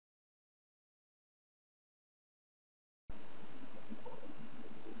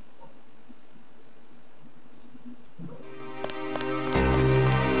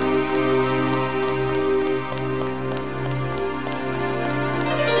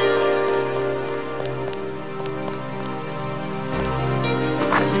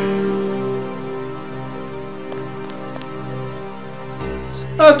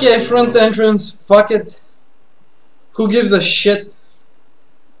Okay, front entrance, fuck it. Who gives a shit?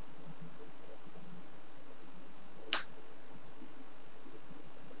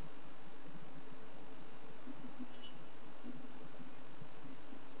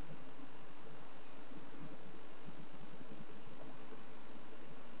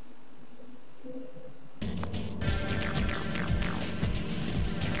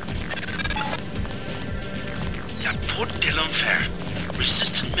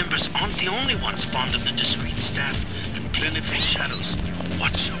 Resistant members aren't the only ones fond of the discreet staff and clinical shadows.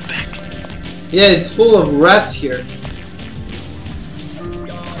 Watch your back. Yeah, it's full of rats here.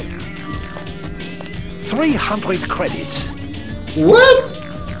 300 credits. What?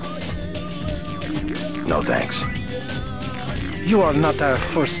 No thanks. You are not our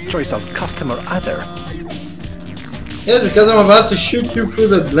first choice of customer either. Yes, because I'm about to shoot you through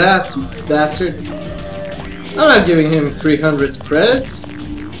the glass, you bastard. I'm not giving him 300 credits.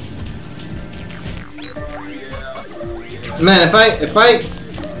 Man, if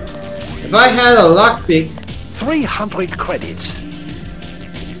I had a lockpick. 300 credits.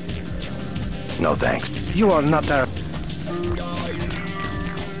 No thanks. You are not our...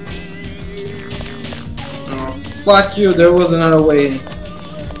 Oh, fuck you, there was another way.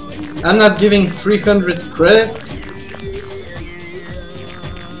 I'm not giving 300 credits.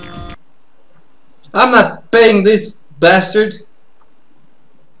 I'm not paying this bastard.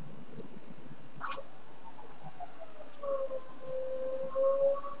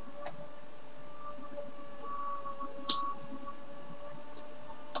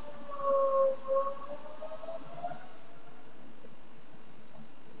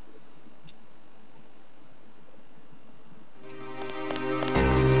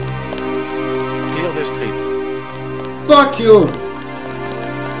 Clear the streets. Fuck you.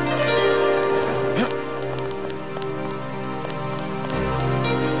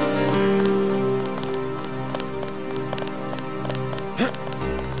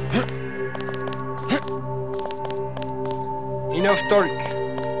 Enough talk.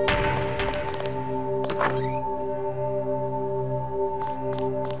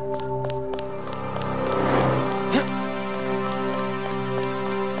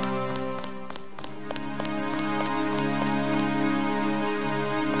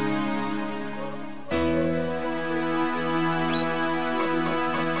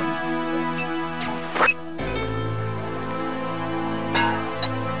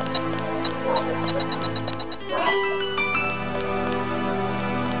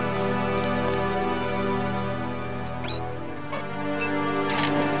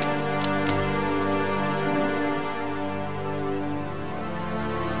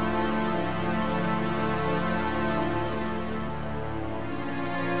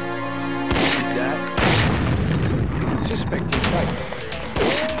 Suspect inside.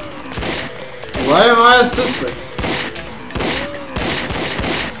 Why am I a suspect?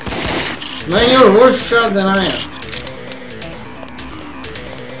 Man, you're a worse shot than I am.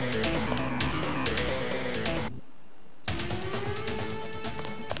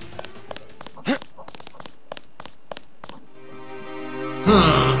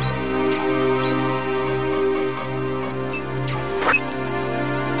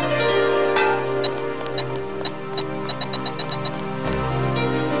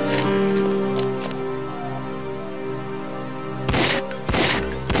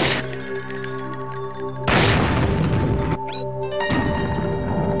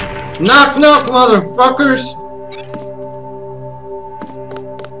 Knock knock, motherfuckers!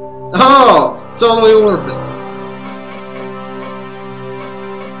 Oh, totally worth it.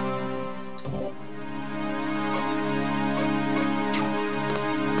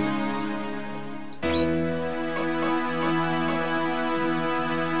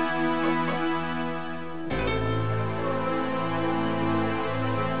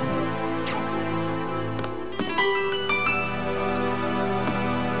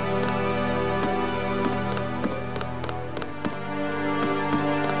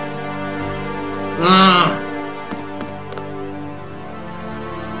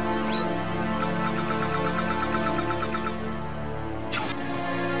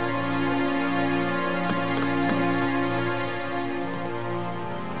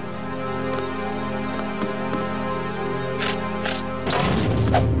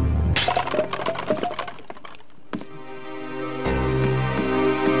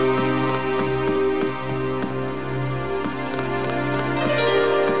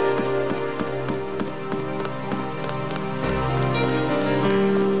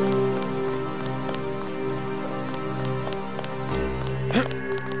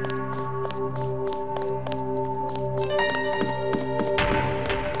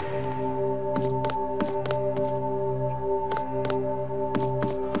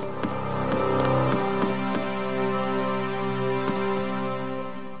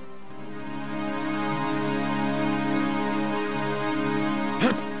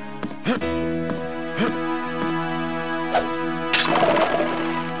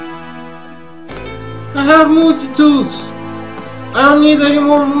 I have multi-tools! I don't need any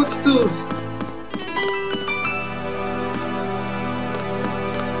more multi-tools!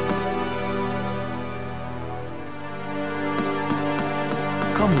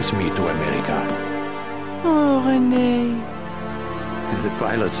 Come with me to America. Oh, René. The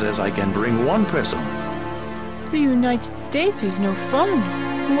pilot says I can bring one person. The United States is no fun.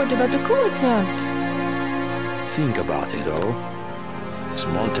 What about the coup attempt? Think about it, oh.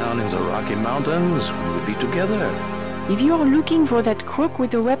 Small town in the Rocky Mountains, we would be together. If you are looking for that crook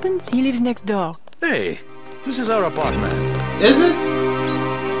with the weapons, he lives next door. Hey, this is our apartment. Is it?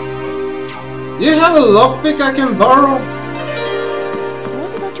 Do you have a lockpick I can borrow?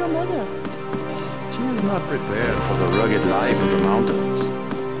 What about your mother? She is not prepared for the rugged life in the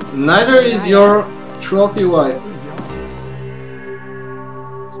mountains. Neither is your trophy wife.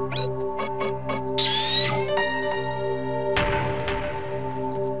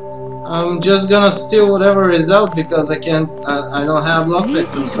 I'm just gonna steal whatever is out because I can't. I don't have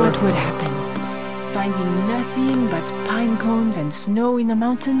lockpicks. I'm This is sorry. what would happen. Finding nothing but pine cones and snow in the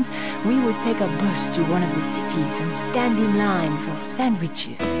mountains, we would take a bus to one of the cities and stand in line for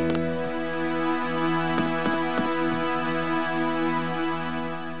sandwiches.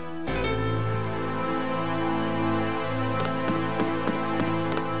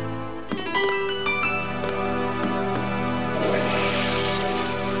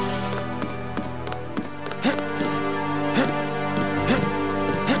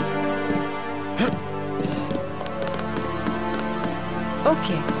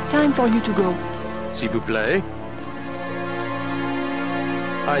 Okay, time for you to go. S'il vous plaît.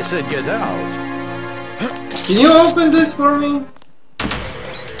 I said get out. Can you open this for me?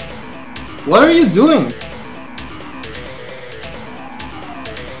 What are you doing?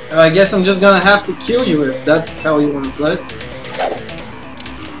 I guess I'm just gonna have to kill you if that's how you want to play it.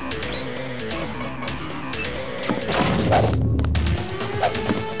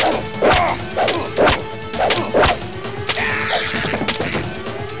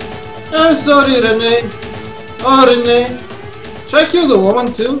 I'm sorry, René. Oh, René. Should I kill the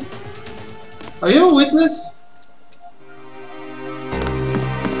woman too? Are you a witness?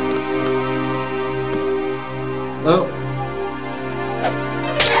 Oh.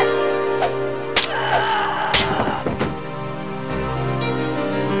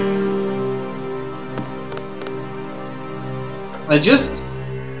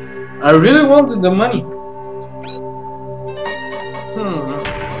 I really wanted the money.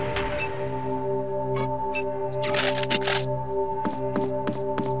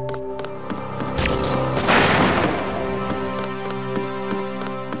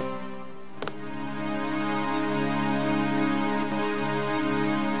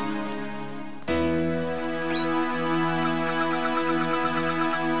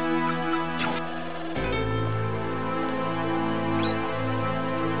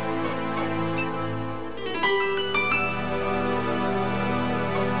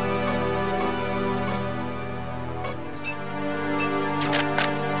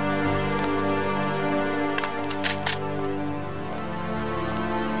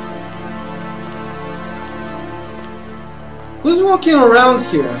 Who's walking around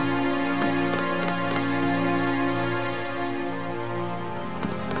here?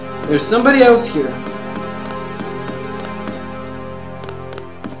 There's somebody else here.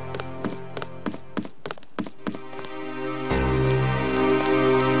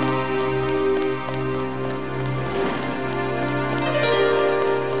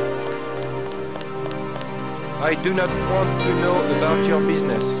 I do not want to know about your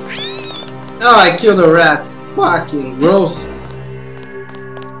business. Oh, I killed a rat. Fucking gross.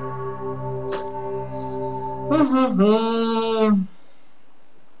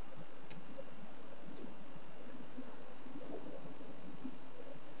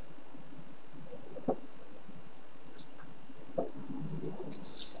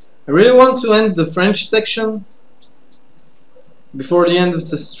 I really want to end the French section before the end of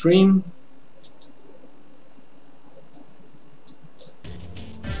the stream.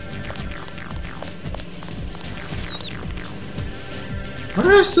 Why are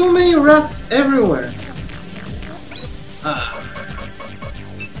there so many rats everywhere?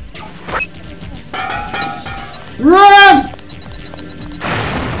 Run!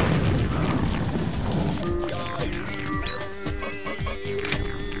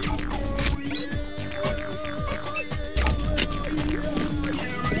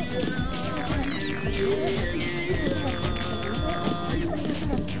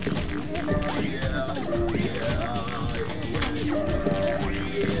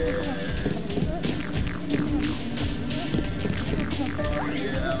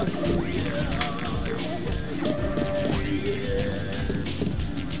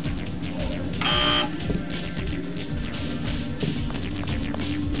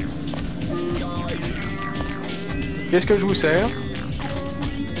 Qu'est-ce que je vous sers?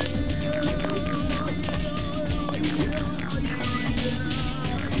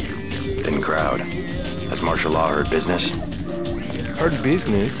 Thin crowd. Has martial law heard business? Heard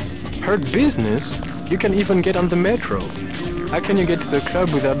business? Heard business? You can even get on the metro. How can you get to the club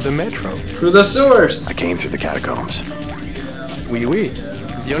without the metro? Through the sewers. I came through the catacombs. Oui, oui.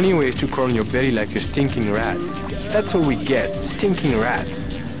 The only way is to crawl on your belly like a stinking rat. That's all we get, stinking rats.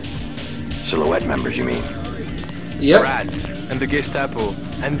 Silhouette members, you mean? Yep. Rats and the Gestapo,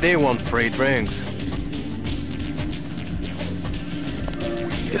 and they want free drinks.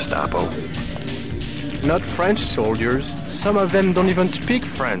 Gestapo. Not French soldiers. Some of them don't even speak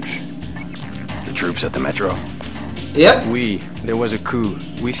French. The troops at the metro. Yep. Oui, there was a coup.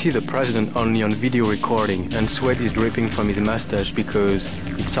 We see the president only on video recording, and sweat is dripping from his mustache because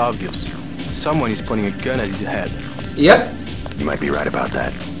it's obvious. Someone is pointing a gun at his head. Yep. You might be right about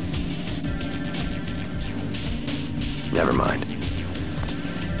that. Never mind.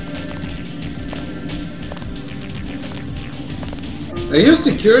 Are you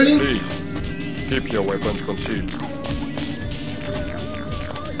security? Please, keep your weapons concealed.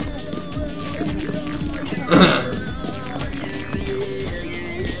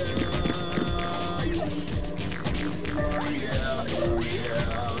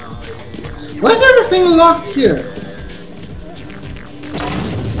 Why is everything locked here?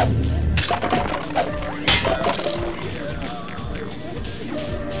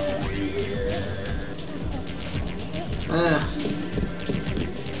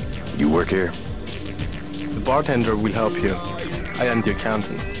 You work here? The bartender will help you. I am the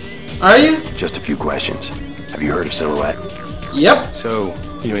accountant. Are you? Just a few questions. Have you heard of Silhouette? Yep. So,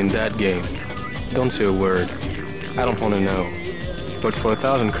 you're in that game. Don't say a word. I don't want to know. But for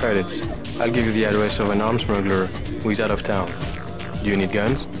 1,000 credits, I'll give you the address of an arms smuggler who is out of town. Do you need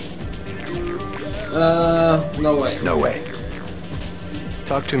guns? No way. No way.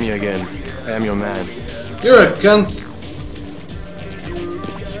 Talk to me again. I am your man. You're a cunt.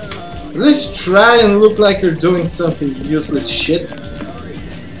 At least try and look like you're doing something useless shit.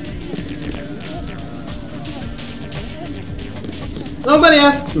 Nobody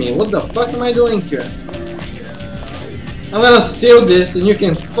asks me, what the fuck am I doing here? I'm gonna steal this and you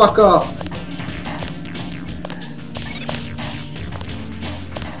can fuck off.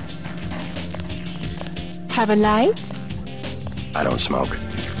 Have a light? I don't smoke.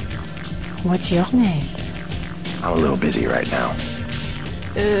 What's your name? I'm a little busy right now.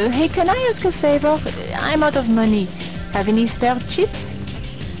 Hey, can I ask a favor? I'm out of money. Have any spare chips?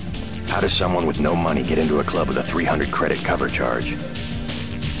 How does someone with no money get into a club with a 300 credit cover charge?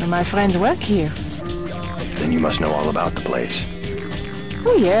 My friends work here. Then you must know all about the place.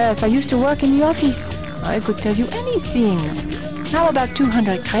 Oh yes, I used to work in the office. I could tell you anything. How about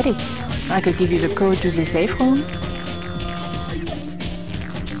 200 credits? I could give you the code to the safe room.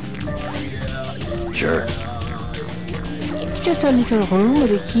 Sure. It's just a little room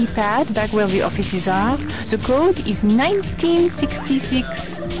with a keypad back where the offices are. The code is 1966.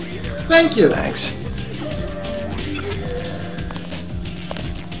 Thank you. Thanks.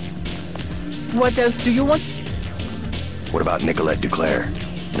 What else do you want? What about Nicolette Duclair?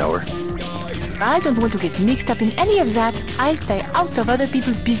 Know her? I don't want to get mixed up in any of that. I stay out of other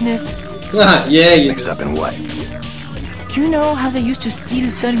people's business. Yeah, you Mixed up in what? You know how they used to steal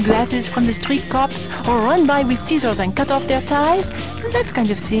sunglasses from the street cops or run by with scissors and cut off their ties? That kind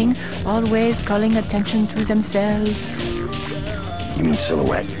of thing, always calling attention to themselves. You mean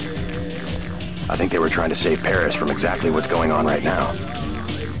Silhouette? I think they were trying to save Paris from exactly what's going on right now.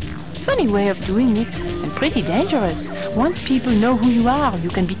 Funny way of doing it, and pretty dangerous. Once people know who you are, you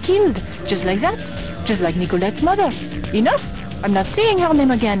can be killed. Just like that. Just like Nicolette's mother. Enough! I'm not saying her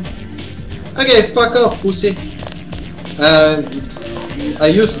name again. Okay, fuck off, pussy. I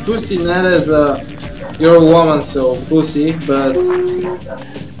used pussy not as you're a woman, so pussy, but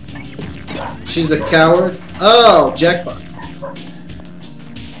she's a coward. Oh, jackpot.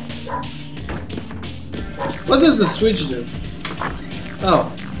 What does the switch do?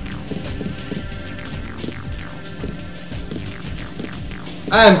 Oh.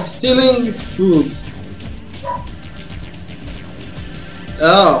 I am stealing food.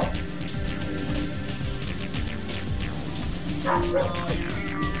 Oh.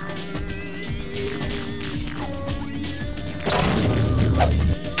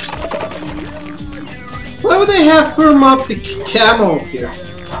 Why would they have firm optic camo here?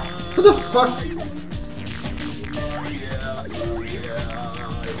 What the fuck?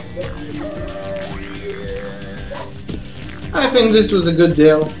 I think this was a good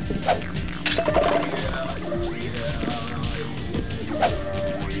deal.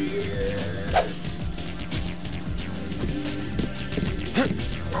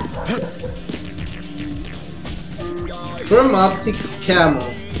 From Optic Camo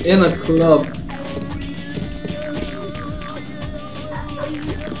in a club.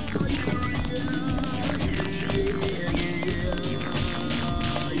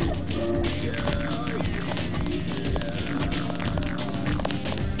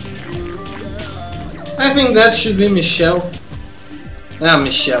 I think that should be Michelle.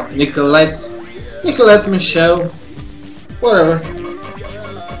 Michelle. Nicolette. Nicolette Michelle. Whatever.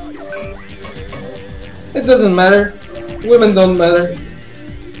 It doesn't matter. Women don't matter.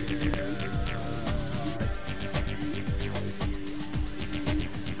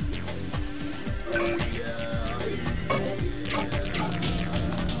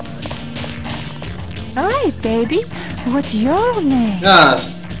 Hi, baby. What's your name?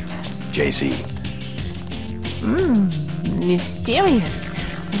 JC. Mysterious.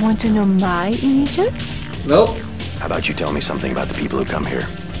 Want to know my initials? Nope. How about you tell me something about the people who come here?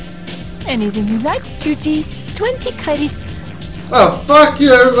 Anything you like, cutie. 20 credits. Oh, fuck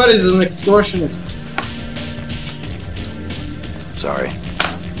you, everybody's an extortionist. Sorry.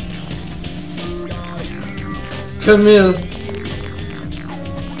 Camille.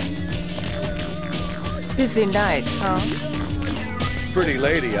 Busy night, huh? Pretty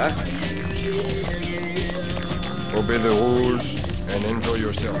lady, huh? Obey the rules and enjoy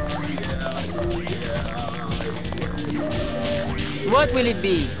yourself. What will it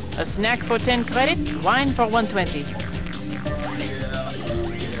be? A snack for 10 credits, wine for 120.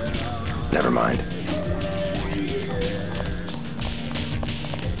 Never mind.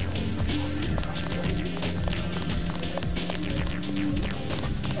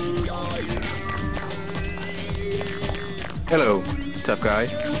 Hello, tough guy.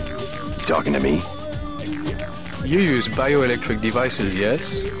 You talking to me? You use bioelectric devices, yes?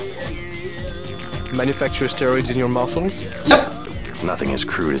 Manufacture steroids in your muscles? Yep. Nothing as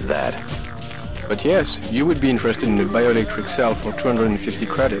crude as that. But yes, you would be interested in a bioelectric cell for 250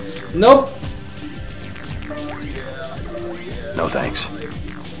 credits. Nope. No thanks.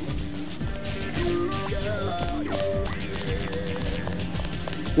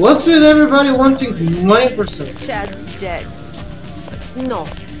 What's with everybody wanting money for something? Chad's dead. No.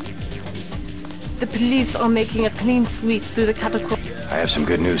 The police are making a clean sweep through the catacombs. I have some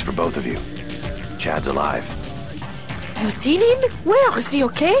good news for both of you. Chad's alive. You seen him? Where? Is he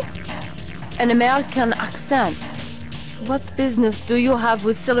okay? An American accent. What business do you have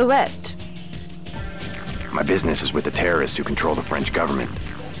with Silhouette? My business is with the terrorists who control the French government.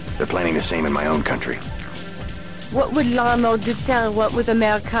 They're planning the same in my own country. What would l'armée de terre want with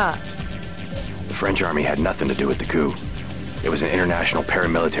America? The French army had nothing to do with the coup. It was an international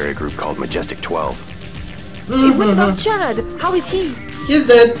paramilitary group called Majestic 12. Hey, what about Chad? How is he? He's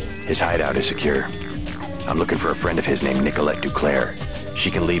dead. His hideout is secure. I'm looking for a friend of his named Nicolette Duclair.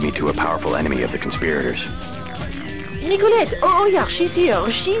 She can lead me to a powerful enemy of the conspirators. Nicolette! Oh yeah, she's here.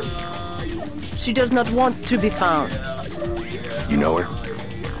 She does not want to be found. You know her?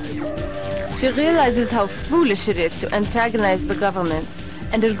 She realizes how foolish it is to antagonize the government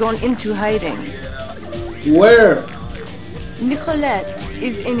and has gone into hiding. Where? Nicolette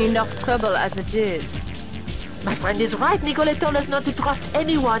is in enough trouble as it is. My friend is right. Nicolette told us not to trust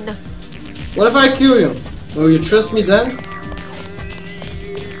anyone. What if I kill you? Will you trust me then?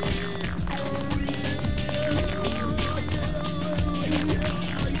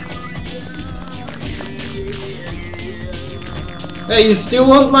 Hey, you still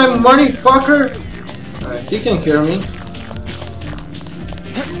want my money, fucker? He can hear me.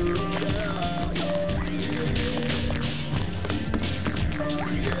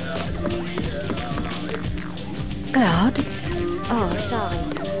 God? Oh, sorry.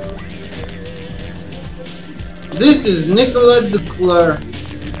 This is Nicolette Duclair.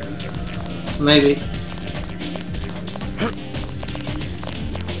 Maybe.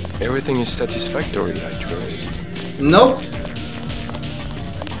 Everything is satisfactory, I trust. Nope.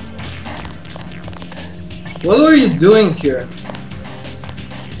 What were you doing here?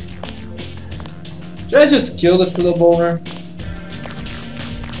 Should I just kill the club owner?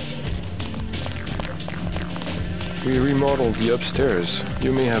 We remodeled the upstairs.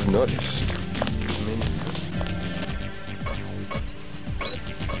 You may have noticed.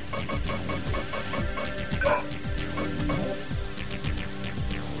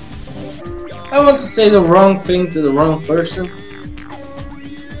 I want to say the wrong thing to the wrong person.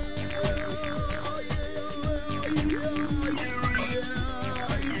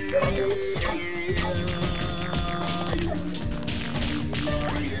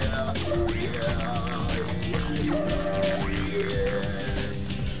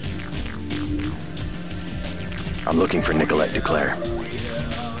 I'm looking for Nicolette Duclair.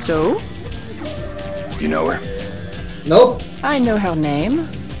 So? You know her? Nope. I know her name.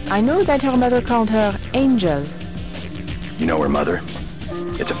 I know that her mother called her Angel. You know her mother?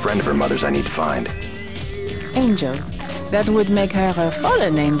 It's a friend of her mother's I need to find. Angel. That would make her a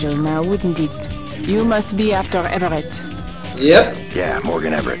fallen angel now, wouldn't it? You must be after Everett. Yep. Yeah,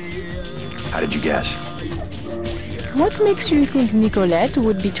 Morgan Everett. How did you guess? What makes you think Nicolette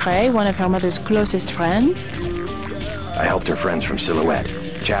would betray one of her mother's closest friends? I helped her friends from Silhouette.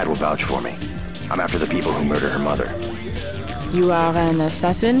 Chad will vouch for me. I'm after the people who murdered her mother. You are an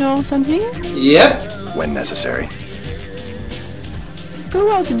assassin or something? Yep. When necessary.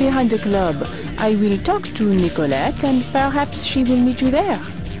 Go out behind the club. I will talk to Nicolette and perhaps she will meet you there.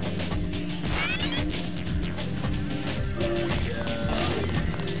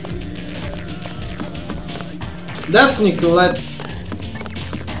 That's Nicolette.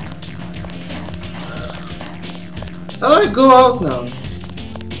 How do I go out now?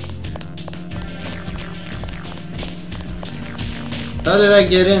 How did I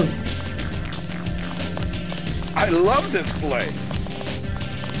get in? I love this place.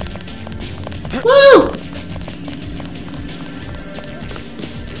 Woo!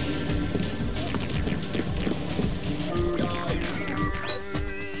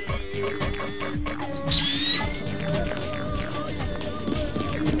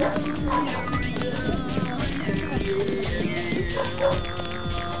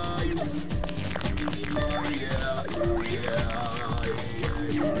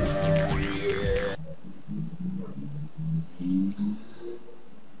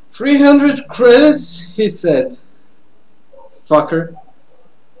 $300 credits, he said. Fucker.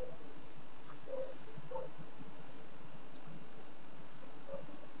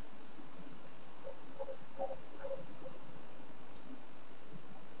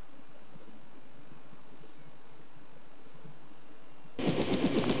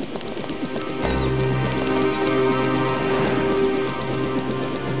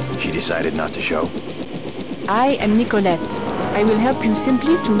 She decided not to show. I am Nicolette. I will help you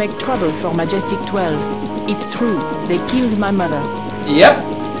simply to make trouble for Majestic 12. It's true, they killed my mother. Yep.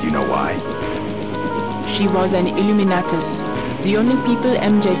 Do you know why? She was an Illuminatus. The only people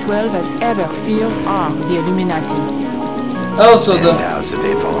MJ12 has ever feared are the Illuminati. Also And the... doubts that they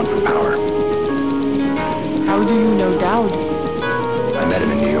had fallen from power. How do you know Dowd? I met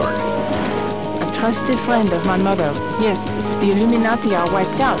him in New York. A trusted friend of my mother's. Yes, the Illuminati are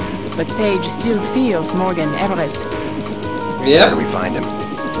wiped out, but Paige still fears Morgan Everett. Where do Yep. we find him?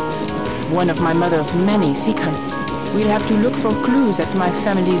 One of my mother's many secrets. We'll have to look for clues at my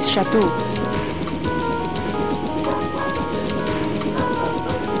family's chateau.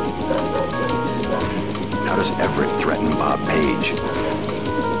 How does Everett threaten Bob Page?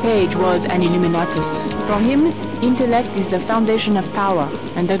 Page was an Illuminatus. For him, intellect is the foundation of power,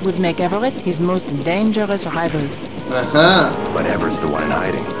 and that would make Everett his most dangerous rival. Uh-huh. But Everett's the one in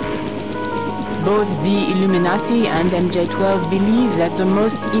hiding. Both the Illuminati and MJ12 believe that the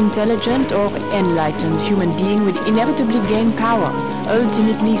most intelligent or enlightened human being will inevitably gain power,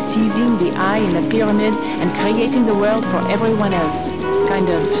 ultimately seizing the eye in the pyramid and creating the world for everyone else. Kind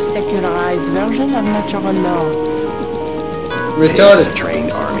of secularized version of natural law. Page has a Retarded.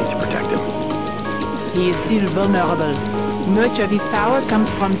 trained army to protect him. He is still vulnerable. Much of his power comes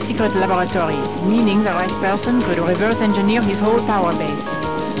from secret laboratories, meaning the right person could reverse engineer his whole power base.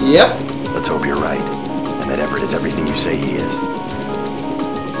 Yep. Let's hope you're right, and that Everett is everything you say he is.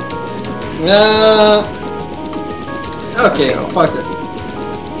 Okay, fuck it.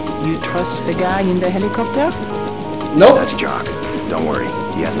 You trust the guy in the helicopter? Nope. That's Jock. Don't worry,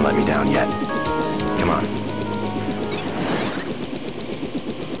 he hasn't let me down yet. Come on.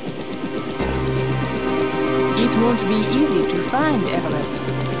 It won't be easy to find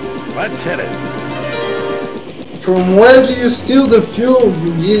Everett. Let's hit it. From where do you steal the fuel,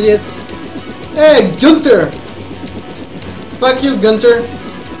 you idiot? Hey, Gunter! Fuck you, Gunter.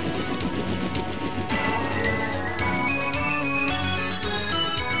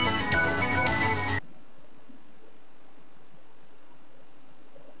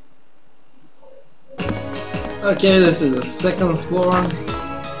 Okay, this is the second floor.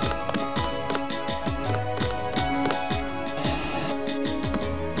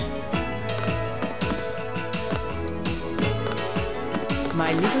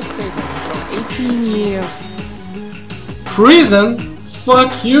 My little prison for 18 years. Prison?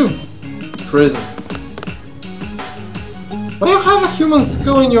 Fuck you. Prison. Why you have a human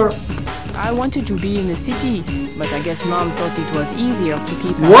skull in your... I wanted to be in the city, but I guess Mom thought it was easier to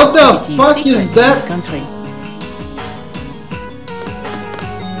keep her What the activities fuck secret is in that? the country.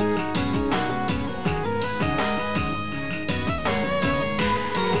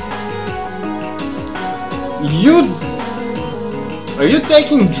 Are you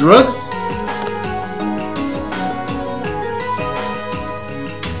taking drugs?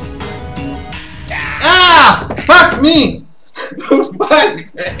 Ah! Fuck me! Fuck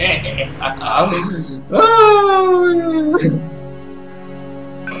me! Oh.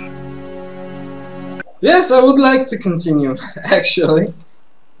 Yes, I would like to continue, actually.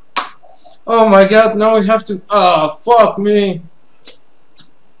 Oh my god, now we have to... Ah, fuck me!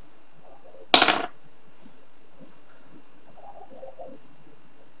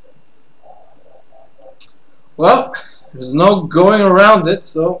 Well, there's no going around it,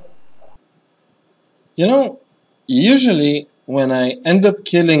 so... You know, usually when I end up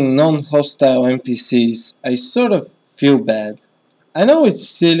killing non-hostile NPCs, I sort of feel bad. I know it's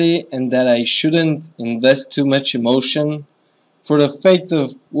silly and that I shouldn't invest too much emotion for the fate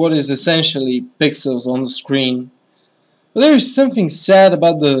of what is essentially pixels on the screen, but there is something sad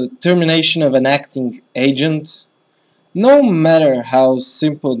about the termination of an acting agent. No matter how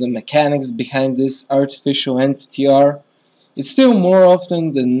simple the mechanics behind this artificial entity are, it still more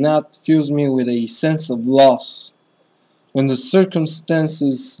often than not fills me with a sense of loss when the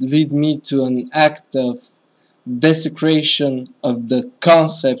circumstances lead me to an act of desecration of the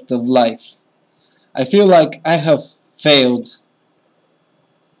concept of life. I feel like I have failed.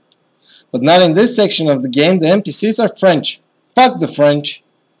 But not in this section of the game. The NPCs are French. Fuck the French.